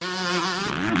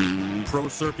Pro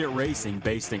Circuit Racing,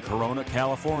 based in Corona,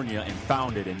 California, and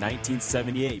founded in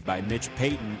 1978 by Mitch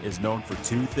Payton, is known for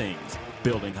two things: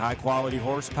 building high-quality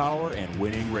horsepower and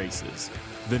winning races.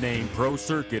 The name Pro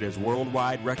Circuit is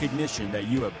worldwide recognition that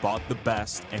you have bought the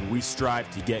best, and we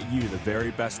strive to get you the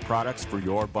very best products for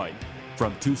your bike.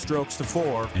 From 2 strokes to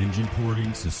 4, engine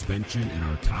porting, suspension, and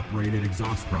our top-rated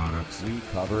exhaust products, we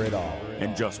cover it all.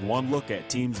 And just one look at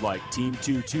teams like Team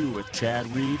 22 with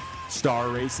Chad Reed, Star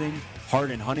Racing,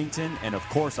 Hart and Huntington, and of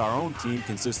course our own team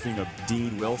consisting of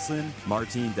Dean Wilson,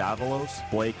 Martin Davalos,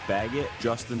 Blake Baggett,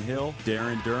 Justin Hill,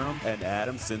 Darren Durham, and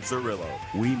Adam Cincerillo.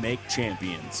 We make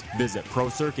champions. Visit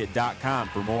ProCircuit.com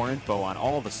for more info on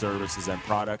all the services and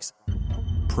products.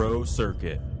 Pro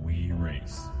Circuit. we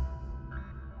race.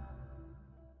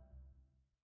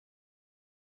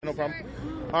 No problem.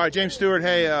 All right, James Stewart,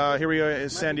 hey, here we are in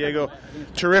San Diego.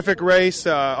 Terrific race.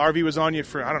 RV was on you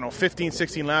for, 15,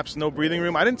 16 laps, no breathing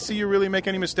room. I didn't see you really make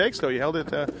any mistakes, though. You held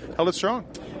it strong.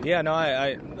 Yeah, no,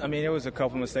 I mean, it was a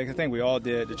couple mistakes. I think we all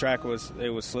did. The track was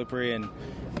slippery, and,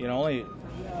 only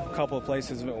a couple of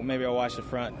places maybe I watched the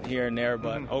front here and there,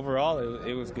 but overall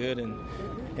it was good.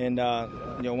 And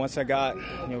once I got,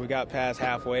 we got past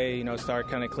halfway, started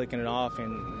kind of clicking it off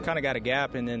and kind of got a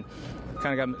gap, and then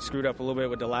kind of got screwed up a little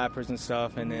bit with the lappers and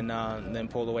stuff, and then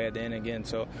pulled away at the end again.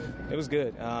 So it was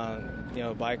good.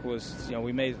 Bike was,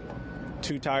 we made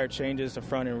 2 tire changes, the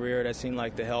front and rear. That seemed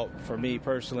like the help for me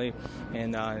personally,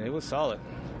 and it was solid.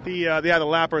 The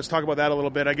lappers, talk about that a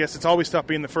little bit. I guess it's always tough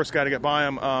being the first guy to get by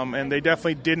them, and they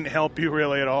definitely didn't help you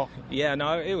really at all. Yeah,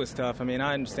 no, it was tough. I mean,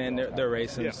 I understand they're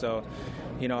racing, so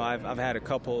I've had a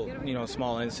couple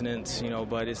small incidents,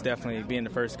 but it's definitely being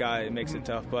the first guy, it makes it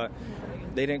tough. But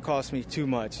they didn't cost me too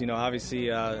much.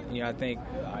 Obviously, I think,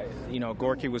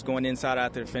 Gorky was going inside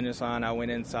after the finish line. I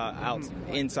went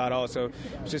inside also.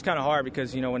 It's just kind of hard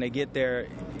because, when they get there,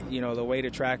 the way the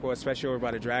track was, especially over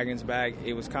by the Dragon's Back,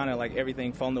 it was kind of like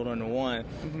everything funneled into one.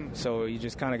 So you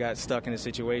just kind of got stuck in a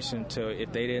situation to,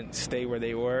 if they didn't stay where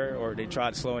they were or they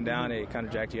tried slowing down, it kind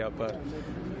of jacked you up. But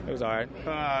it was all right.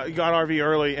 You got RV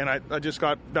early, and I just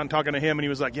got done talking to him, and he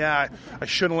was like, yeah, I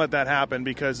shouldn't let that happen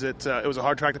because it was a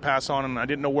hard track to pass on, and I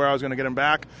didn't know where I was going to get him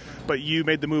back. But you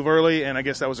made the move early, and I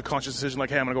guess that was a conscious decision, like,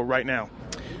 hey, I'm going to go right now.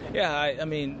 Yeah, I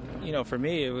mean, for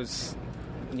me, it was,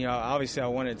 obviously I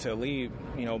wanted to leave,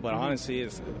 but honestly,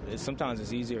 sometimes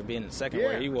it's easier being in second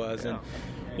where he was. And,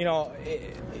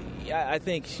 I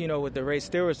think, with the race,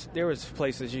 there was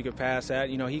places you could pass at.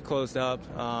 He closed up,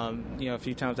 a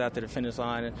few times after the finish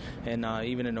line, and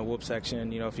even in the whoop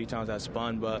section, a few times I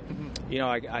spun. But,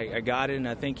 I got it, and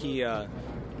I think he,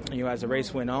 as the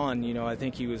race went on, I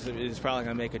think he was probably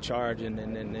going to make a charge, and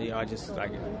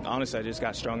honestly, I just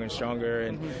got stronger and stronger,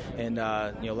 and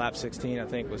lap 16, I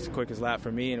think, was the quickest lap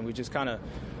for me, and we just kind of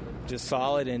just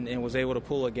solid and was able to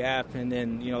pull a gap. And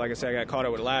then, like I said, I got caught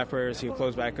up with lappers. He would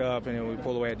close back up, and then we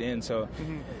pulled away at the end. So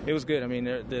it was good. I mean,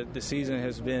 the season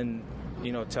has been,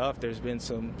 tough. There's been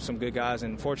some good guys,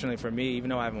 and fortunately for me, even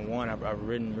though I haven't won, I've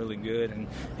ridden really good,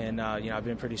 and I've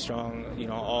been pretty strong,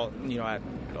 all at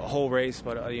the whole race,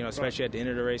 but especially at the end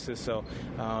of the races. So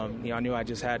I knew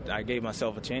I gave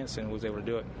myself a chance and was able to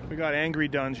do it. We got angry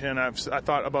Dungeon. I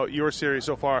thought about your series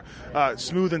so far,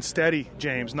 smooth and steady,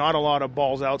 James. Not a lot of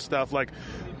balls out stuff.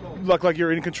 Look like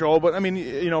you're in control, but I mean,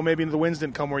 maybe the wins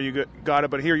didn't come where you got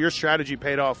it, but here your strategy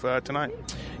paid off tonight.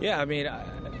 Yeah, I mean.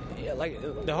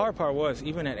 The hard part was,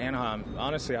 even at Anaheim,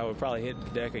 honestly, I would probably hit the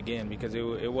deck again because it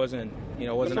wasn't, That's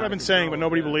what I've been saying, but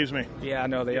nobody believes me. Yeah, I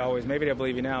know they always. Maybe they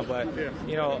believe you now, but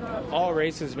all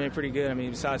races have been pretty good. I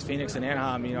mean, besides Phoenix and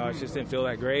Anaheim, I just didn't feel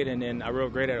that great, and then I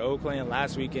rode great at Oakland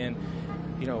last weekend.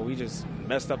 We just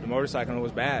messed up the motorcycle and it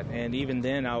was bad, and even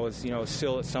then I was,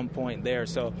 still at some point there.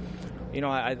 So,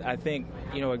 I think,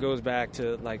 it goes back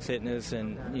to like fitness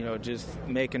and, just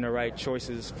making the right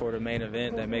choices for the main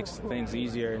event that makes things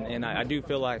easier. And I do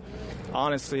feel like,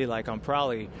 honestly, like I'm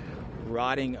probably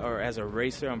riding, or as a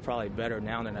racer, I'm probably better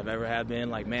now than I've ever have been,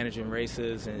 like managing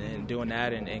races and doing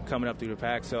that and coming up through the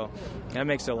pack. So that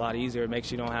makes it a lot easier. It makes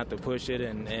you don't have to push it,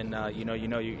 and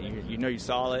you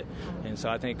saw it. And so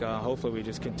I think hopefully we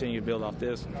just continue to build off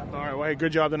this. All right, well, hey,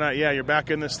 good job tonight. Yeah, you're back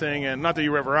in this thing, and not that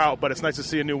you were ever out, but it's nice to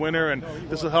see a new winner, and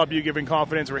this will help you giving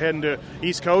confidence. We're heading to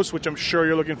East Coast, which I'm sure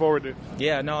you're looking forward to.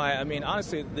 Yeah, no, I mean,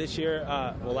 honestly, this year,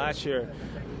 last year,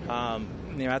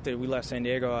 after we left San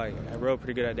Diego, I rode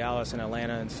pretty good at Dallas and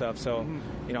Atlanta and stuff. So,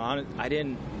 I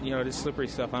didn't, this slippery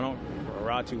stuff, I don't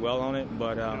ride too well on it.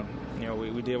 But,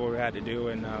 we did what we had to do,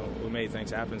 and we made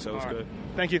things happen, so it was good.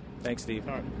 Thank you. Thanks, Steve.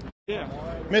 All right.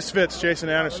 Misfits, Jason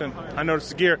Anderson. I noticed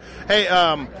the gear. Hey,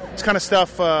 it's kind of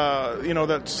stuff,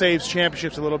 that saves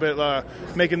championships a little bit,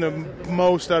 making the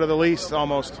most out of the least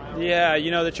almost. Yeah,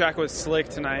 the track was slick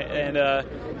tonight, and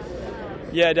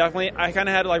yeah, definitely. I kind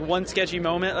of had like one sketchy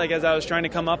moment, like as I was trying to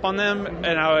come up on them,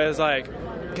 and I was like,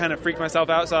 kind of freaked myself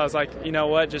out. So I was like, you know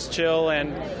what, just chill,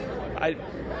 and I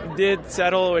did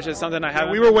settle, which is something I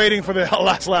haven't. We were waiting for the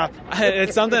last lap.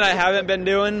 It's something I haven't been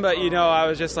doing, but I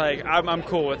was just like, I'm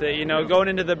cool with it. Going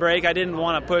into the break, I didn't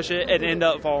want to push it and end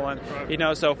up falling.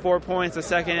 So 4 points a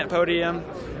second at podium,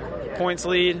 points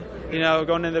lead.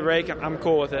 Going into the break, I'm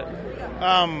cool with it.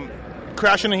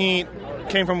 Crash in the heat,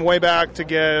 came from way back to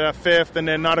get a fifth, and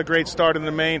then not a great start in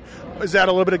the main. Is that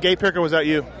a little bit of gate pick, or was that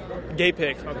you? Gate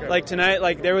pick. Okay. Like tonight,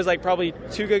 like there was like probably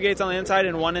 2 good gates on the inside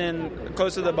and 1 in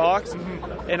close to the box,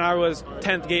 and I was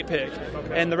 10th gate pick,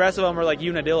 and the rest of them were like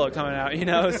Unadilla coming out,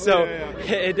 so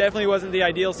it definitely wasn't the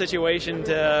ideal situation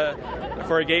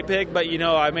for a gate pick, but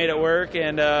I made it work,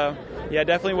 and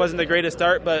definitely wasn't the greatest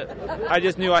start, but I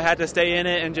just knew I had to stay in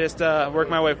it and just work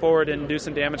my way forward and do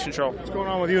some damage control. What's going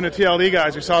on with you and the TLD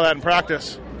guys? We saw that in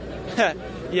practice.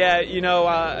 Yeah,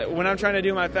 when I'm trying to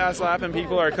do my fast lap and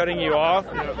people are cutting you off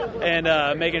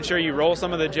and making sure you roll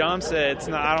some of the jumps, I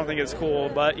don't think it's cool.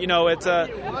 But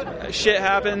it's shit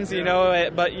happens,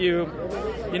 but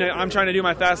I'm trying to do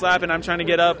my fast lap and I'm trying to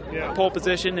get up pole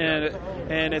position,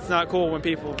 and it's not cool when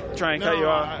people try and cut you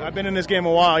off. I've been in this game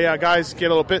a while. Yeah, guys get a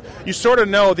little bit. You sort of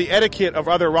know the etiquette of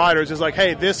other riders is like,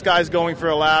 hey, this guy's going for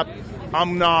a lap.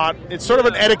 I'm not. It's sort of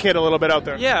an etiquette a little bit out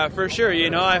there. Yeah, for sure.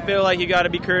 I feel like you got to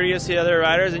be courteous to the other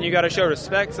riders, and you got to show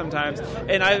respect sometimes.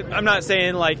 And I'm not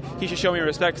saying like he should show me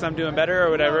respect because I'm doing better or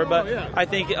whatever, but I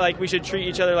think like we should treat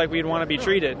each other like we'd want to be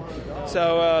treated.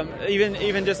 So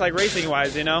even just like racing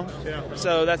wise, Yeah.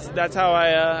 So that's how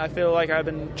I feel like I've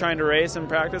been trying to race and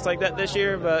practice like that this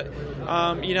year. But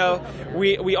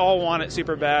we all want it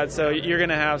super bad, so you're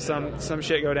gonna have some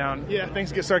shit go down. Yeah,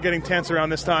 things start getting tense around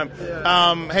this time.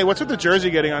 Hey, what's with the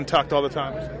jersey getting untucked all the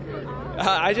time?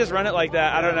 I just run it like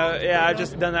that. I don't know. Yeah, I've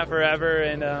just done that forever,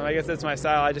 and I guess that's my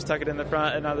style. I just tuck it in the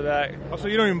front and not the back. Oh, so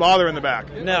you don't even bother in the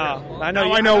back? No. I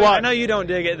know you don't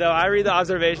dig it, though. I read the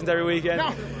observations every weekend. No,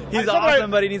 he's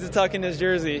awesome, but he needs to tuck in his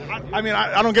jersey.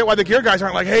 I don't get why the gear guys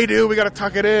aren't like, hey, dude, we got to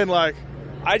tuck it in. Like,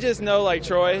 I just know, like,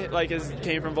 Troy, like,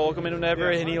 came from Volcom and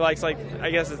whatever, and he likes, like, I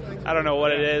guess, I don't know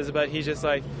what it is, but he's just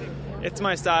like, it's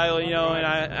my style, and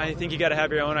I think you got to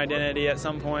have your own identity at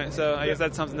some point. So I guess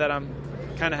that's something that I'm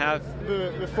kind of have.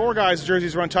 The 4 guys'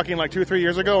 jerseys were untucking like 2 or 3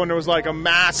 years ago, and there was like a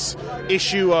mass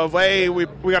issue of, hey, we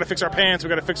got to fix our pants, we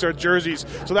got to fix our jerseys.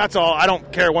 So that's all. I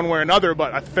don't care one way or another,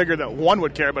 but I figured that one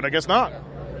would care, but I guess not.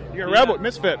 You're a rebel,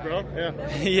 misfit, bro.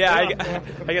 Yeah.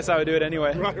 I guess I would do it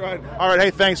anyway. Right. All right,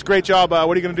 hey, thanks. Great job. What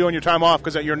are you going to do on your time off?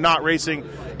 Because you're not racing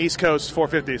East Coast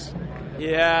 450s.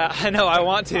 Yeah, I know. I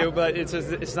want to, but it's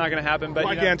not going to happen. But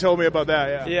Mike told me about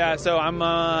that. Yeah. So I'm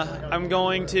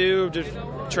going to just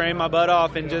train my butt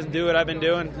off and just do what I've been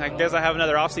doing. I guess I have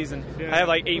another off season. I have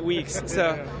like 8 weeks.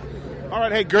 So. All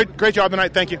right. Hey, great job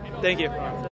tonight. Thank you. Thank you.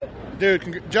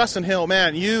 Dude, Justin Hill,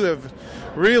 man, you have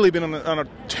really been on a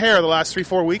tear the last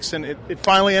 3-4 weeks, and it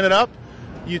finally ended up.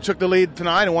 You took the lead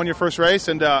tonight and won your first race,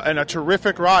 and a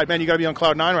terrific ride. Man, you got to be on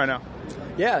cloud 9 right now.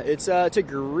 Yeah, it's a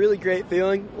really great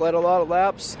feeling. Led a lot of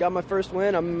laps, got my first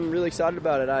win. I'm really excited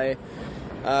about it.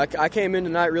 I came in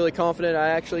tonight really confident. I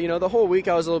actually, the whole week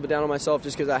I was a little bit down on myself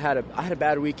just because I had a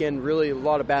bad weekend. Really, a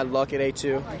lot of bad luck at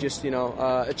A2. Just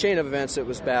a chain of events that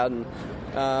was bad, and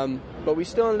but we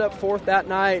still ended up 4th that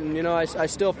night. And I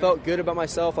still felt good about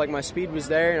myself. Like my speed was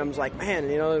there, and I was like, man,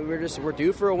 we're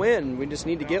due for a win. We just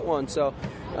need to get one. So.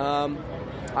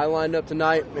 I lined up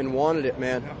tonight and wanted it,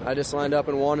 man. I just lined up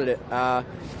and wanted it. Got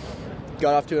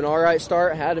off to an all right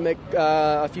start. Had to make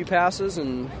a few passes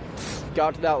and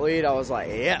got to that lead. I was like,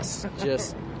 yes.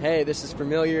 Just, hey, this is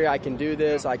familiar. I can do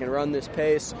this. I can run this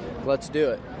pace. Let's do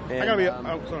it. And, I gotta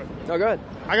be. Sorry. No, go ahead.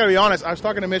 I gotta be honest. I was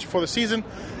talking to Mitch before the season,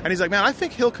 and he's like, "Man, I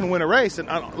think Hill can win a race." And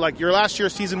like your last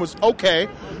year's season was okay,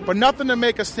 but nothing to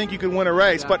make us think you could win a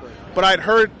race. Exactly. But I'd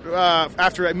heard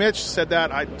after Mitch said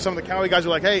that, some of the Cali guys were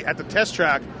like, "Hey, at the test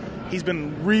track, he's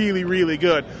been really, really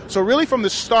good." So really, from the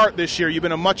start this year, you've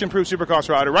been a much improved Supercross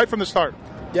rider, right from the start.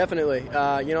 Definitely.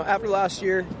 After last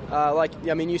year,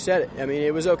 you said it.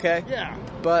 It was okay. Yeah.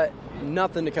 But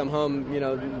nothing to come home,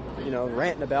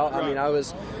 ranting about. Right.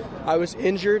 I was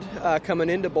injured coming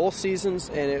into both seasons,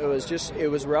 and it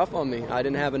was rough on me. I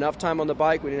didn't have enough time on the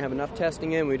bike. We didn't have enough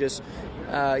testing in. We just,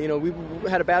 we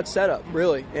had a bad setup,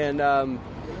 really. And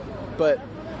but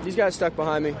these guys stuck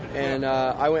behind me, and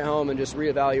I went home and just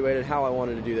reevaluated how I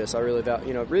wanted to do this. I really,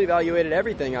 reevaluated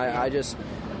everything.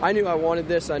 I knew I wanted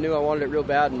this. I knew I wanted it real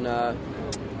bad, and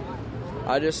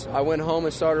I went home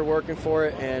and started working for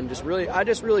it, and I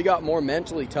just really got more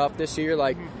mentally tough this year.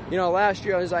 Like, last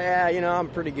year I was like, I'm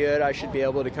pretty good. I should be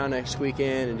able to kind of squeak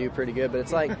in and do pretty good. But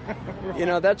it's like,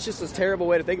 that's just a terrible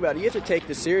way to think about it. You have to take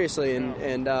this seriously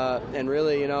and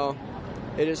really,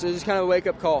 it is kind of a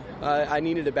wake-up call. I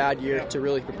needed a bad year to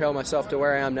really propel myself to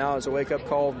where I am now. It's a wake-up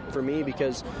call for me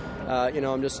because,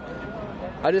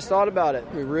 I just thought about it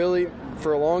really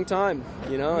for a long time,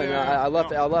 and I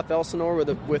left Elsinore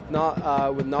with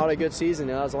not a good season.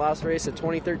 That was the last race of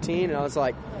 2013, and I was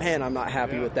like, man, I'm not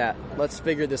happy with that. Let's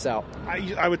figure this out.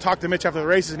 I would talk to Mitch after the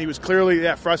races, and he was clearly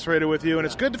frustrated with you. And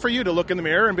it's good for you to look in the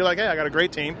mirror and be like, hey, I got a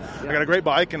great team, I got a great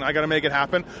bike, and I got to make it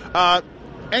happen.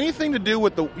 Anything to do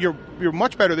with you're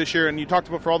much better this year, and you talked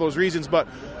about for all those reasons, but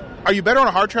are you better on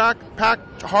a hard track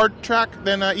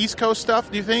than East Coast stuff,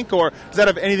 do you think, or does that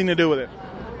have anything to do with it?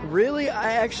 Really,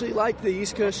 I actually like the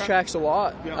East Coast tracks a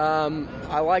lot. Yeah.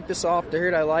 I like the soft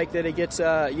dirt. I like that it gets,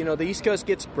 the East Coast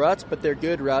gets ruts, but they're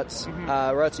good ruts.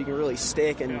 Ruts you can really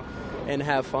stick and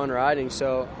have fun riding.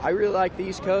 So I really like the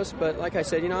East Coast, but like I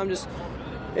said, I'm just,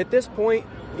 at this point,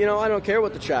 I don't care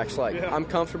what the track's like. Yeah. I'm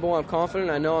comfortable, I'm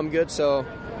confident, I know I'm good, so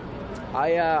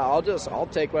I'll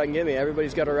take what I can give me.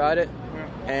 Everybody's got to ride it. Yeah.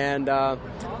 And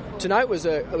tonight was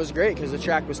great because the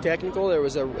track was technical. There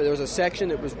was a section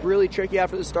that was really tricky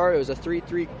after the start. It was a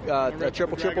 3-3, a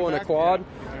triple, and a quad,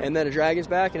 and then a dragon's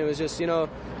back, and it was just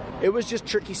it was just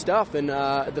tricky stuff. And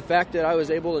the fact that I was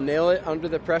able to nail it under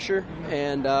the pressure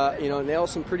and nail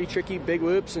some pretty tricky big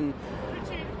whoops, and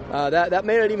that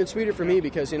made it even sweeter for me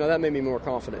because that made me more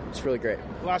confident. It's really great.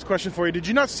 Last question for you: did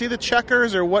you not see the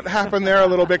checkers, or what happened there a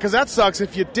little bit? Because that sucks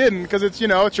if you didn't, because it's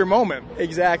it's your moment.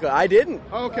 Exactly, I didn't.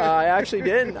 Okay, I actually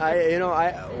didn't.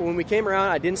 When we came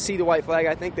around, I didn't see the white flag.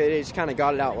 I think they just kind of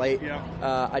got it out late.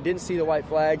 Yeah. I didn't see the white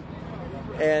flag,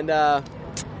 and I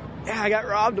got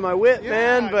robbed of my whip,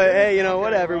 man. But hey,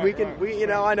 whatever. Right.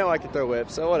 I know I can throw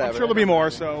whips, so whatever. I'm sure there'll be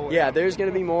more. So yeah, there's going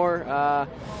to be more.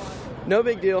 No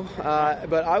big deal,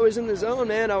 but I was in the zone,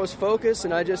 man. I was focused,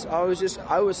 and I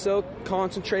was so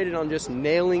concentrated on just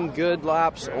nailing good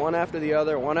laps, one after the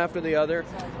other,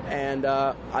 and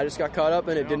I just got caught up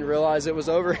in it. Didn't realize it was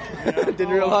over. Didn't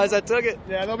realize I took it.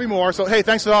 Yeah, there'll be more. So hey,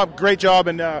 thanks a lot. Great job,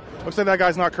 and looks like that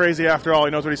guy's not crazy after all.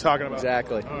 He knows what he's talking about.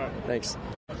 Exactly. All right. Thanks.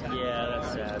 Yeah,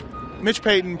 that's sad. Mitch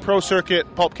Payton, Pro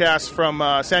Circuit Pulpcast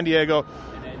from San Diego.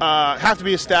 Have to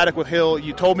be ecstatic with Hill.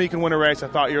 You told me you can win a race. I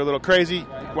thought you were a little crazy.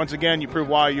 Once again, you prove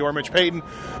why you're Mitch Payton.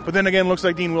 But then again, looks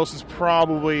like Dean Wilson's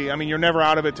probably, you're never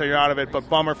out of it till you're out of it, but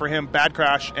bummer for him. Bad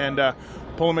crash, and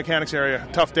Pullman Mechanics area.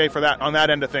 Tough day for that on that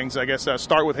end of things, I guess.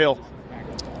 Start with Hill.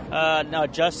 No,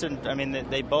 Justin,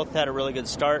 they both had a really good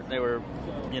start. They were,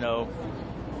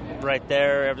 right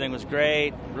there. Everything was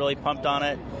great. Really pumped on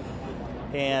it.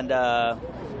 And,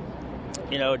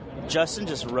 Justin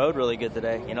just rode really good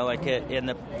today. In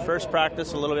the first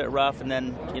practice, a little bit rough, and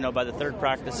then, by the third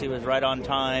practice, he was right on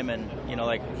time, and,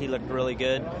 he looked really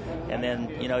good. And then,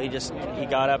 he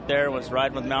got up there and was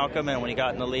riding with Malcolm, and when he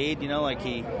got in the lead,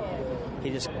 he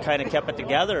just kind of kept it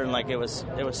together, and, it was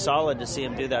solid to see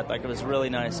him do that. It was really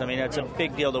nice. It's a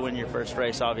big deal to win your first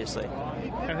race, obviously.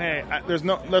 And, hey,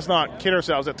 let's not kid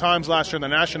ourselves. At times last year in the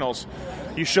Nationals,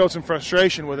 you showed some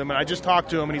frustration with him, and I just talked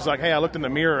to him, and he's like, hey, I looked in the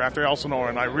mirror after Elsinore,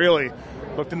 and I really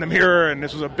looked in the mirror, and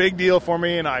this was a big deal for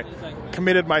me, and I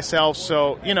committed myself.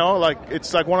 So,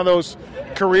 it's like one of those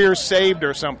careers saved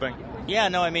or something. Yeah,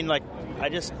 no, I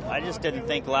just didn't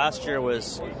think last year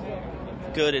was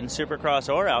good in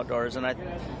Supercross or outdoors, and I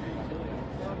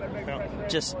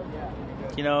just,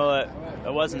 I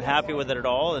wasn't happy with it at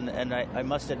all, and I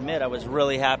must admit I was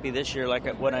really happy this year.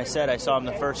 Like when I said I saw him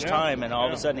the first time, and all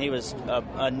of a sudden he was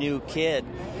a new kid,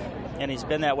 and he's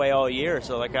been that way all year.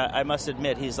 So I must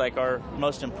admit he's our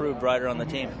most improved rider on the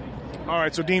team. All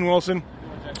right, so Dean Wilson,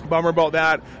 bummer about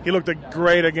that. He looked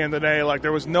great again today.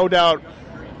 There was no doubt.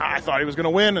 I thought he was going to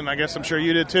win, and I guess I'm sure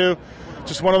you did too.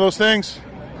 Just one of those things.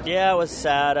 Yeah, it was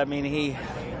sad. I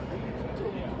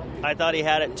thought he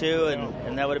had it too,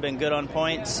 and that would have been good on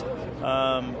points.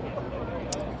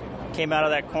 Came out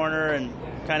of that corner and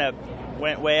kind of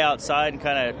went way outside and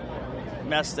kind of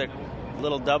messed the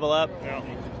little double up. Yeah.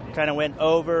 Kind of went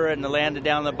over and landed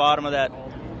down the bottom of that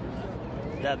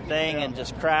thing and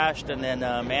just crashed. And then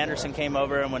Anderson came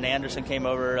over, and when Anderson came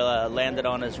over, landed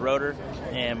on his rotor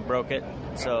and broke it.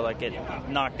 So it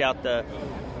knocked out the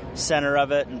center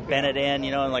of it and bent it in,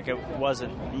 and it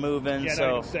wasn't moving. Yeah,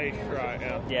 so safe,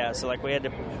 right? Yeah. So we had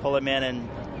to pull him in and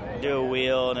do a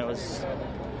wheel, and it was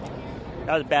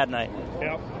That was a bad night.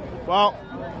 Yeah. Well,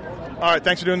 all right,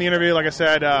 thanks for doing the interview. Like I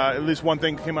said, at least one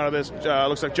thing came out of this.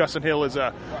 Looks like Justin Hill is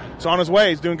on his way.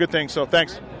 He's doing good things, so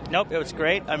thanks. Nope, it was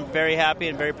great. I'm very happy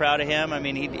and very proud of him. I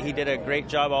mean, he did a great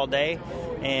job all day,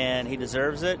 and he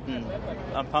deserves it, and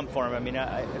I'm pumped for him. I mean,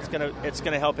 it's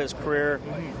gonna help his career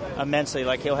immensely.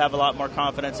 Like, he'll have a lot more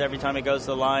confidence every time he goes to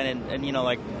the line, and you know,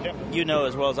 like, you know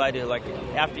as well as I do, like,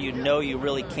 after you know you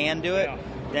really can do it,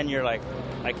 then you're like,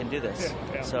 I can do this.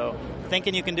 Yeah. So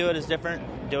thinking you can do it is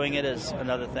different. Doing it is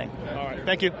another thing. All right,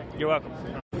 thank you. You're welcome.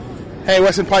 Hey,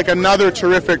 Weston Pike, another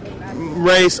terrific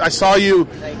race. I saw you.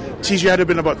 Geez, you had to have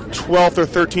been about 12th or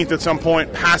 13th at some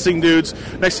point, passing dudes.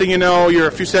 Next thing you know, you're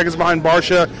a few seconds behind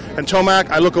Barcia and Tomac.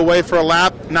 I look away for a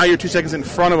lap. Now you're 2 seconds in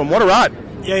front of them. What a ride.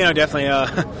 Yeah, definitely.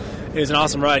 It was an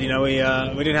awesome ride. We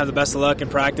didn't have the best of luck in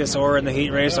practice or in the heat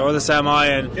race or the semi.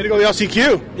 And you had to go to the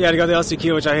LCQ. Yeah, to go to the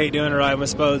LCQ, which I hate doing, riding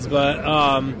with Spodes. But,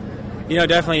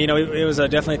 definitely, it was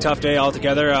definitely a tough day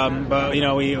altogether. But,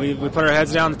 we put our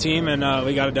heads down, the team, and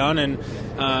we got it done and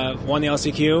won the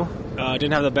LCQ.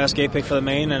 Didn't have the best gate pick for the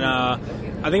main, and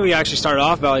I think we actually started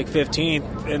off about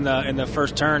 15th in the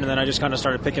first turn, and then I just kind of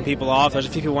started picking people off. There's a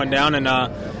few people went down, and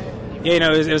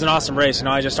it was an awesome race.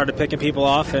 I just started picking people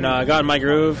off and got in my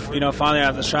groove. Finally out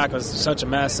of the track was such a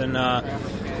mess, and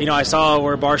I saw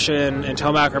where Barcia and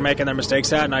Tomac were making their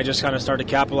mistakes at, and I just kind of started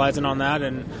capitalizing on that,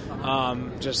 and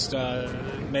just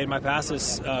made my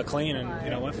passes clean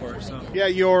and went for it. So yeah,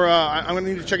 I'm going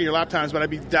to need to check your lap times, but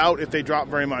I'd doubt if they drop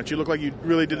very much. You look like you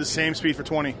really did the same speed for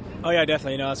 20. Oh yeah,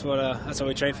 definitely. That's what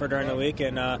we trained for during the week,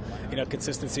 and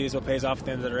consistency is what pays off at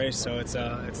the end of the race. So it's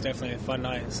definitely a fun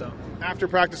night. So after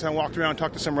practice, I walked around,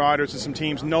 talked to some riders and some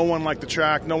teams. No one liked the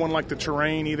track. No one liked the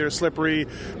terrain either. Slippery,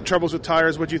 troubles with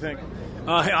tires. What do you think?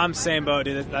 I'm same boat,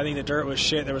 dude. I think the dirt was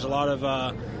shit. There was a lot of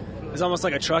it was almost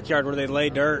like a truck yard where they lay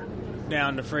dirt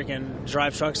down to freaking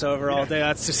drive trucks over all day.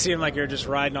 That just seemed like you're just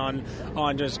riding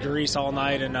on just grease all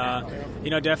night. And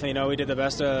definitely, we did the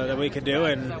best that we could do,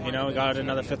 and we got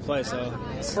another 5th place.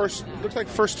 So looks like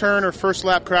first turn or first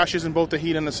lap crashes in both the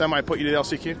heat and the semi put you to the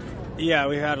LCQ. Yeah,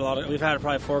 we've had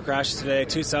probably 4 crashes today,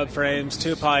 2 subframes,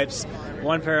 2 pipes,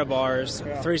 1 pair of bars,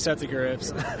 3 sets of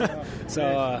grips. So,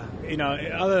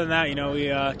 other than that, we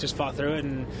just fought through it,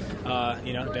 and,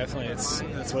 definitely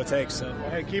that's what it takes. So.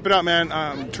 Hey, keep it up,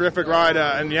 man. Terrific ride,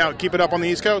 and keep it up on the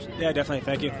East Coast. Yeah, definitely.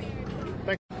 Thank you.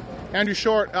 Andrew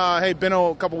Short, hey, been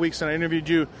a couple weeks and I interviewed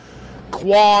you.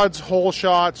 Quads, hole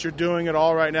shots, you're doing it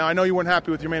all right now. I know you weren't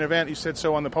happy with your main event. You said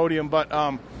so on the podium, but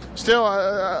still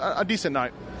a decent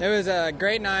night. It was a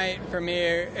great night for me,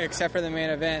 except for the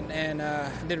main event, and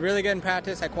did really good in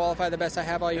practice. I qualified the best I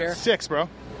have all year. 6, bro.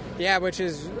 Yeah, which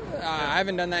is I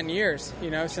haven't done that in years.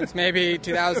 Since maybe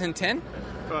 2010.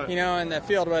 And the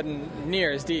field wasn't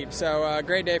near as deep. So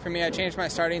great day for me. I changed my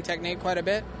starting technique quite a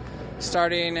bit,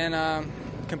 starting in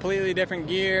completely different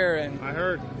gear and I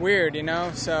heard weird,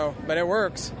 So, but it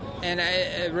works. And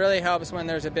it really helps when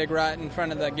there's a big rut in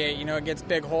front of the gate. It gets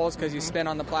big holes because you spin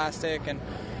on the plastic. And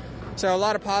so a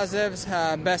lot of positives.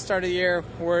 Best start of the year,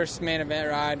 worst main event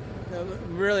ride.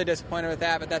 Really disappointed with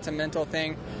that, but that's a mental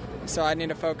thing. So I need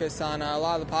to focus on a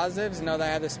lot of the positives and know that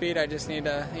I have the speed. I just need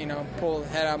to, pull the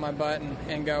head out of my butt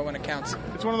and go when it counts.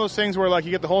 It's one of those things where,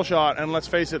 you get the whole shot, and let's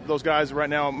face it, those guys right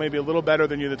now maybe a little better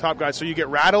than you, the top guys. So you get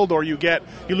rattled or you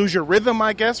lose your rhythm,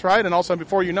 I guess, right? And also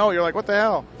before you know it, you're like, what the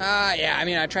hell? Yeah,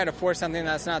 I try to force something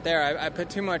that's not there. I put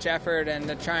too much effort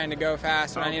into trying to go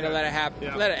fast when I need to let it happen.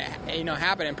 Yeah. Let it,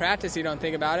 happen. In practice, you don't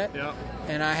think about it. Yeah.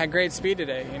 And I had great speed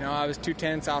today. I was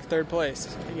 2/10 off 3rd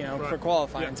place, right. For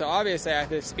qualifying. Yeah. So obviously I have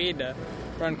the speed to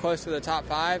run close to the top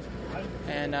 5.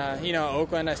 And,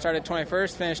 Oakland, I started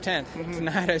 21st, finished 10th. Mm-hmm.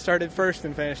 Tonight I started 1st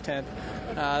and finished 10th.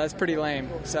 That's pretty lame.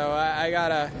 So I got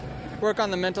to work on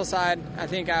the mental side. I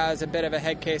think I was a bit of a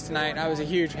head case tonight. I was a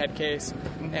huge head case.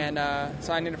 Mm-hmm. And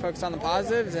so I need to focus on the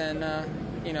positives and,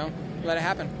 let it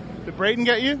happen. Did Brayton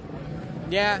get you?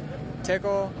 Yeah,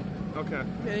 Tickle. Okay.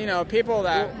 People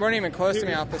that weren't even close to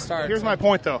me off the start. Here's my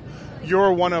point, though.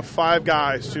 You're one of 5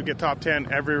 guys to get top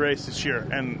 10 every race this year.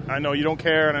 And I know you don't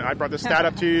care, and I brought this stat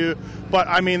up to you. But,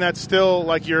 that's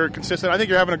still, you're consistent. I think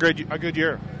you're having a good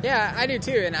year. Yeah, I do,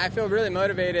 too. And I feel really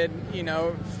motivated,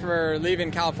 for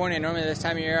leaving California. Normally this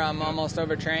time of year I'm almost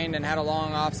overtrained and had a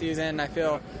long off season. I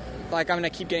feel like I'm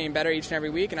going to keep getting better each and every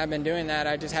week, and I've been doing that.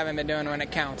 I just haven't been doing it when it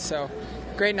counts. So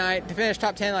great night. To finish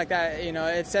top 10 like that,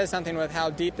 it says something with how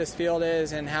deep this field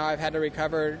is and how I've had to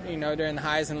recover, during the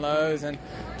highs and lows. And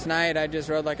tonight I just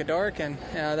rode like a dork, and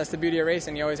that's the beauty of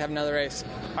racing. You always have another race.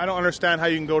 I don't understand how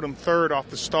you can go to 3rd off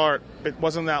the start. It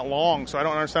wasn't that long, so I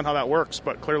don't understand how that works,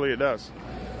 but clearly it does.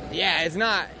 Yeah, it's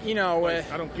not,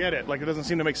 I don't get it. It doesn't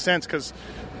seem to make sense because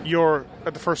you're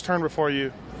at the first turn before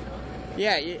you.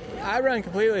 Yeah, I run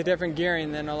completely different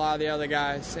gearing than a lot of the other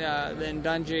guys, than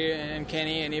Dungey and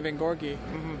Kenny and even Gorky.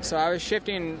 Mm-hmm. So I was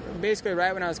shifting basically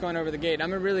right when I was going over the gate.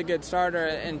 I'm a really good starter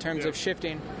in terms of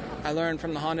shifting. I learned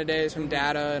from the Honda days, from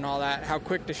data and all that, how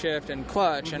quick to shift and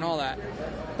clutch and all that.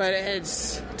 But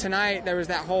tonight there was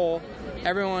that hole.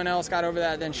 Everyone else got over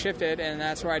that, then shifted, and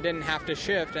that's where I didn't have to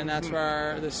shift, and that's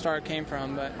where the start came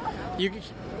from. But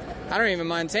I don't even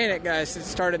mind saying it, guys. It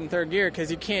started in third gear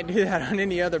because you can't do that on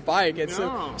any other bike. It's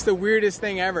the weirdest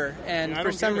thing ever. And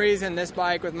for some reason, this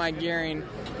bike with my gearing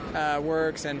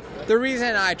works. And the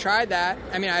reason I tried that,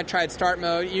 I tried start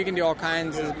mode. You can do all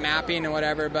kinds of mapping and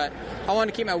whatever, but I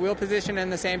wanted to keep my wheel position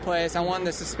in the same place. I wanted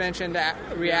the suspension to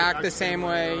react the same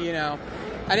way,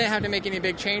 I didn't have to make any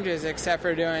big changes except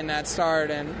for doing that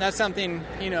start, and that's something,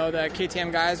 the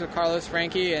KTM guys with Carlos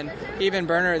Frankie and even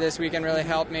Berner this weekend really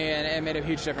helped me, and it made a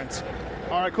huge difference.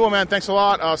 All right, cool, man. Thanks a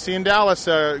lot. I'll see you in Dallas,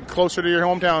 closer to your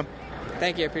hometown.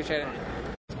 Thank you. Appreciate it.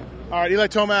 All right, Eli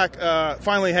Tomac,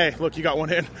 finally, hey, look, you got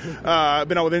one in.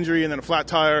 Been out with injury and then a flat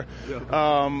tire.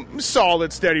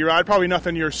 Solid, steady ride. Probably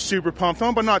nothing you're super pumped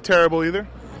on, but not terrible either.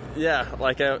 Yeah,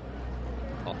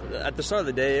 at the start of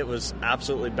the day, it was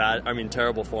absolutely bad.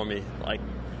 Terrible for me. I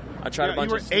tried a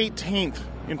bunch of... You were 18th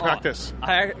in practice.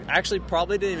 I actually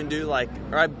probably didn't even do, I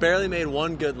barely made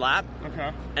one good lap.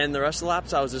 Okay. And the rest of the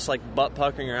laps, I was just, butt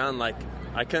puckering around.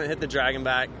 I couldn't hit the dragon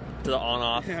back to the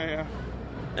on-off. Yeah.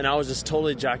 And I was just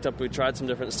totally jacked up. We tried some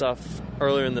different stuff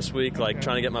earlier in this week, trying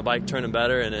to get my bike turning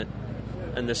better,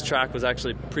 and this track was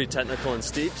actually pretty technical and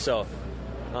steep, so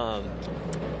I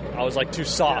was, too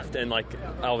soft, and,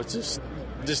 I was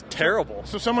just terrible.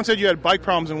 So someone said you had bike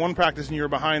problems in one practice and you were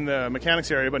behind the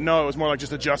mechanics area, but no, it was more like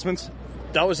just adjustments?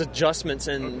 That was adjustments,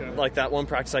 and that one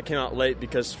practice I came out late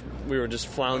because we were just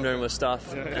floundering with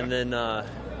stuff. Yeah. And then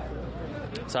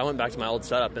so I went back to my old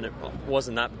setup, and it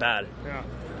wasn't that bad. Yeah.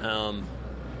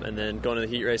 And then going to the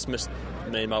heat race,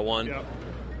 made by one. Yep.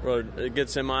 Rode a good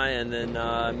semi, and then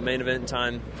main event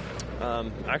time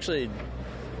actually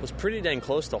was pretty dang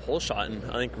close to hole shot, and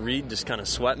I think Reed just kind of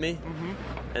swept me. Mm-hmm.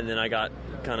 And then I got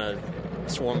kind of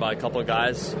swarmed by a couple of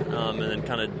guys, and then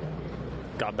kind of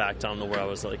got back down to where I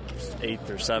was 8th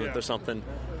or 7th or something.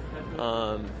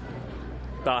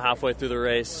 About halfway through the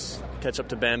race, catch up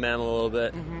to Bam Bam a little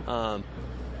bit. Mm-hmm.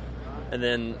 And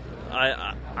then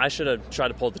I should have tried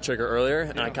to pull the trigger earlier,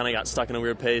 and I kind of got stuck in a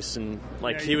weird pace. And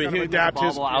he would make a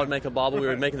bobble, I would make a bobble. We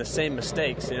were making the same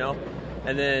mistakes,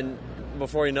 And then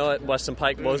before you know it, Weston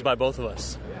Pike blows by both of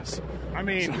us.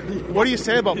 What do you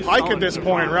say about Pike at this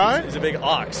point, right? He's a big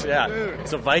ox, yeah. Dude.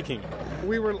 It's a Viking.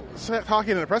 We were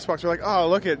talking in the press box. We're like, oh,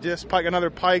 look at just Pike, another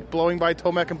Pike blowing by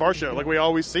Tomac and Barcia. We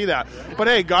always see that. But,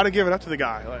 hey, got to give it up to the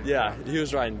guy. Yeah, he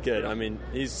was riding good.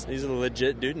 He's a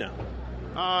legit dude now.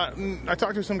 I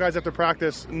talked to some guys after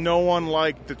practice. No one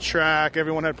liked the track.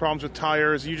 Everyone had problems with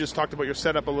tires. You just talked about your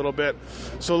setup a little bit.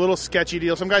 So a little sketchy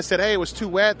deal. Some guys said, hey, it was too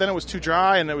wet, then it was too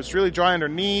dry, and it was really dry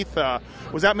underneath.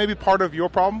 Was that maybe part of your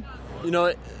problem?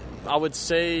 I would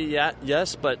say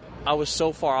yes, but I was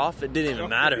so far off, it didn't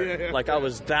even matter. I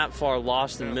was that far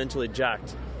lost and mentally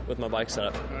jacked with my bike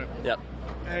setup. Right. Yep.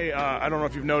 Hey, I don't know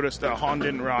if you've noticed, Hahn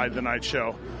didn't ride the night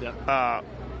show. Yep.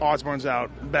 Osborne's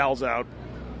out, Bell's out.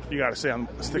 You got to stay on.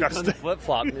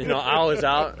 Flip-flop. I was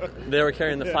out. They were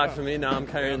carrying the flag for me. Now I'm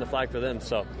carrying the flag for them.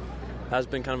 So has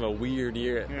been kind of a weird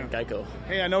year at Geico.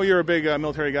 Hey, I know you're a big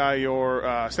military guy.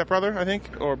 Your stepbrother, I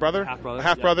think, or brother?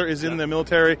 Half-brother is in the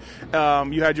military.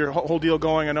 You had your whole deal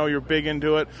going. I know you're big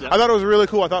into it. Yep. I thought it was really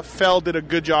cool. I thought Feld did a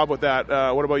good job with that.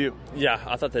 What about you? Yeah,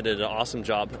 I thought they did an awesome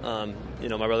job. My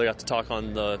brother got to talk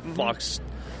on the Fox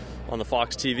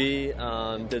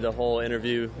TV, did the whole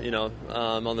interview,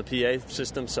 on the PA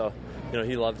system. So,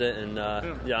 he loved it. And,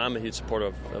 I'm a huge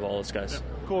supporter of all those guys. Yeah.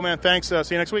 Cool, man. Thanks. See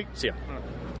you next week. See ya.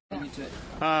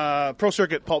 Pro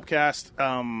Circuit Pulpcast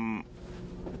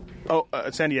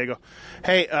at San Diego.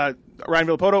 Hey, Ryan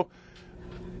Villapoto,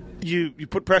 you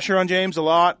put pressure on James a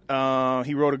lot.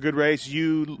 He rode a good race.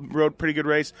 You rode a pretty good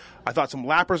race. I thought some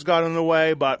lappers got in the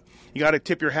way, but you got to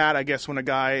tip your hat, I guess, when a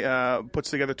guy puts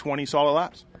together 20 solid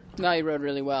laps. No, he rode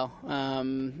really well.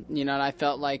 And I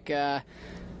felt like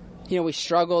we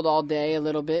struggled all day a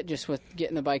little bit just with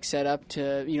getting the bike set up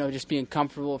to, just being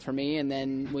comfortable for me. And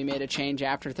then we made a change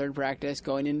after third practice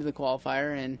going into the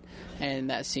qualifier, and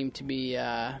that seemed to be,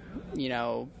 I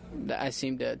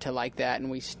seemed to like that,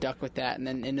 and we stuck with that. And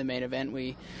then in the main event,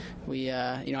 I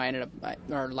ended up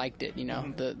liked it.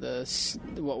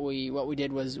 What we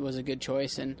did was a good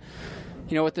choice. And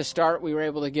with the start, we were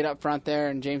able to get up front there,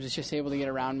 and James was just able to get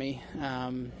around me.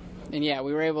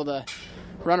 We were able to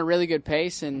run a really good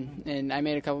pace, and I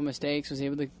made a couple mistakes, was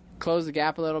able to closed the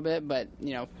gap a little bit, but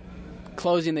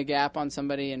closing the gap on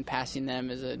somebody and passing them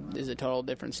is a total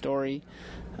different story.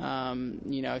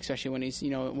 Especially when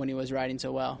when he was riding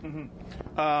so well.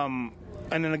 Mm-hmm.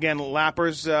 And then again,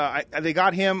 lappers, they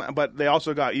got him, but they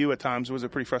also got you at times. Was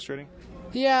it pretty frustrating?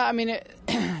 Yeah, I mean,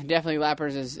 definitely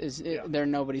lappers they're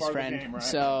nobody's friend. Game, right?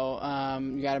 So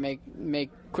you got to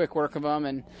make quick work of them,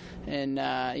 and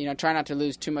try not to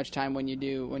lose too much time when you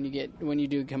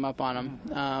do come up on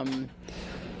them.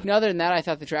 Other than that, I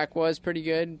thought the track was pretty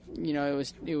good.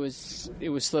 It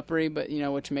was slippery, but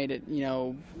which made it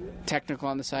technical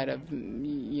on the side of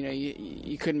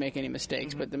you couldn't make any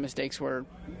mistakes, but the mistakes were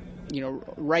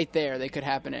right there. They could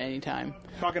happen at any time.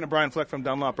 Talking to Brian Fleck from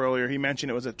Dunlop earlier, he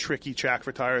mentioned it was a tricky track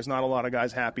for tires. Not a lot of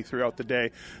guys happy throughout the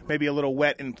day. Maybe a little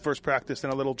wet in first practice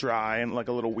and a little dry and like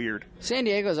a little weird. San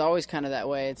Diego's always kind of that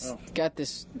way. It's got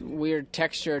this weird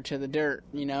texture to the dirt,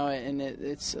 and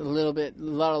it's a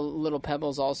lot of little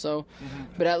pebbles also. Mm-hmm.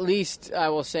 But at least I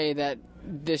will say that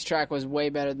this track was way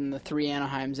better than the 3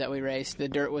 Anaheims that we raced. The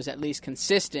dirt was at least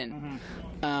consistent.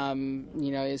 Mm-hmm.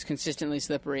 It was consistently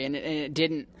slippery, and it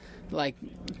didn't like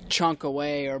chunk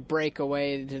away or break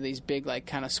away to these big like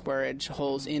kind of square edge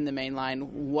holes in the main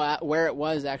line where it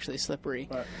was actually slippery.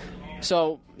 Right.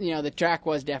 So the track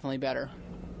was definitely better.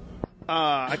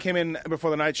 I came in before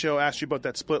the night show, asked you about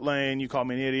that split lane. You called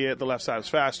me an idiot. The left side was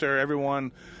faster.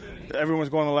 Everyone was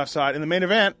going on the left side. In the main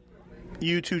event,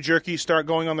 you two jerkies start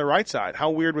going on the right side.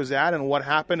 How weird was that, and what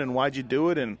happened, and why'd you do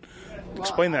it? And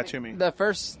explain that to me. The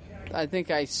first, I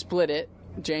think I split it.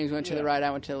 James went to the right,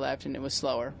 I went to the left, and it was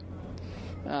slower.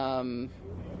 And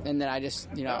then I just,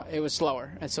 it was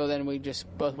slower. And so then we just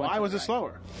both went. Why was it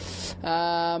slower?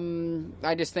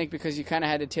 I just think because you kind of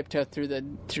had to tiptoe through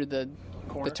the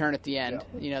turn at the end,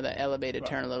 the elevated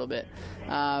turn a little bit.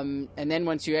 And then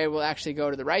once you were able to actually go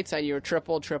to the right side, you were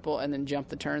triple, and then jump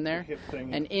the turn there.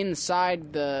 And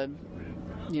inside the,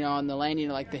 on the landing,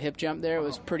 like the hip jump there, it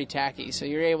was pretty tacky. So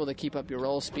you're able to keep up your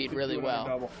roll speed really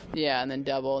well. Yeah, and then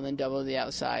double to the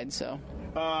outside. So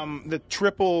the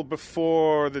triple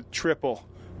before the triple,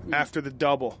 after the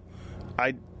double.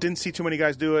 I didn't see too many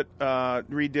guys do it.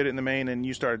 Reed did it in the main, and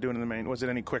you started doing it in the main. Was it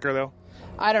any quicker, though?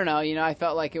 I don't know. I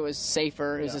felt like it was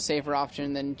safer. It was a safer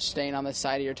option than staying on the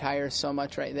side of your tires so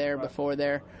much right there before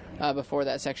that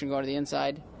section going to the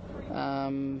inside.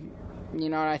 And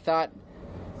I thought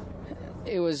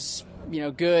it was,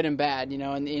 good and bad,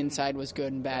 and the inside was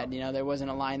good and bad. There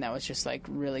wasn't a line that was just, like,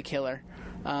 really killer.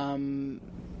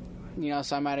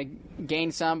 So I might have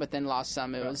gained some, but then lost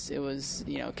some. It was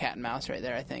cat and mouse right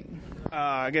there, I think.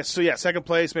 I guess so. Yeah, second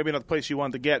place, maybe not the place you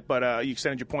wanted to get, but you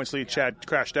extended your points lead. Chad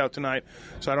crashed out tonight,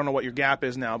 so I don't know what your gap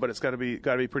is now, but it's got to be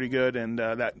pretty good, and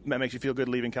that makes you feel good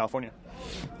leaving California.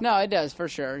 No, it does for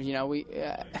sure.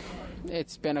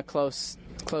 It's been a close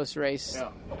race.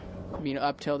 Yeah.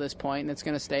 Up till this point, and it's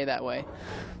going to stay that way.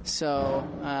 So.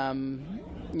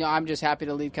 I'm just happy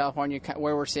to leave California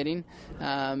where we're sitting.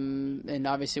 And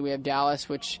obviously we have Dallas,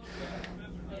 which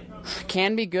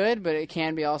can be good, but it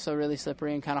can be also really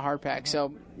slippery and kind of hard packed.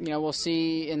 So, we'll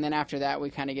see. And then after that,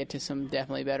 we kind of get to some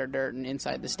definitely better dirt and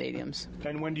inside the stadiums.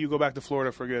 And when do you go back to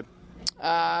Florida for good?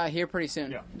 Here pretty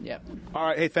soon. Yeah. Yep. All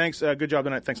right. Hey, thanks. Good job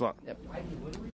tonight. Thanks a lot. Yep.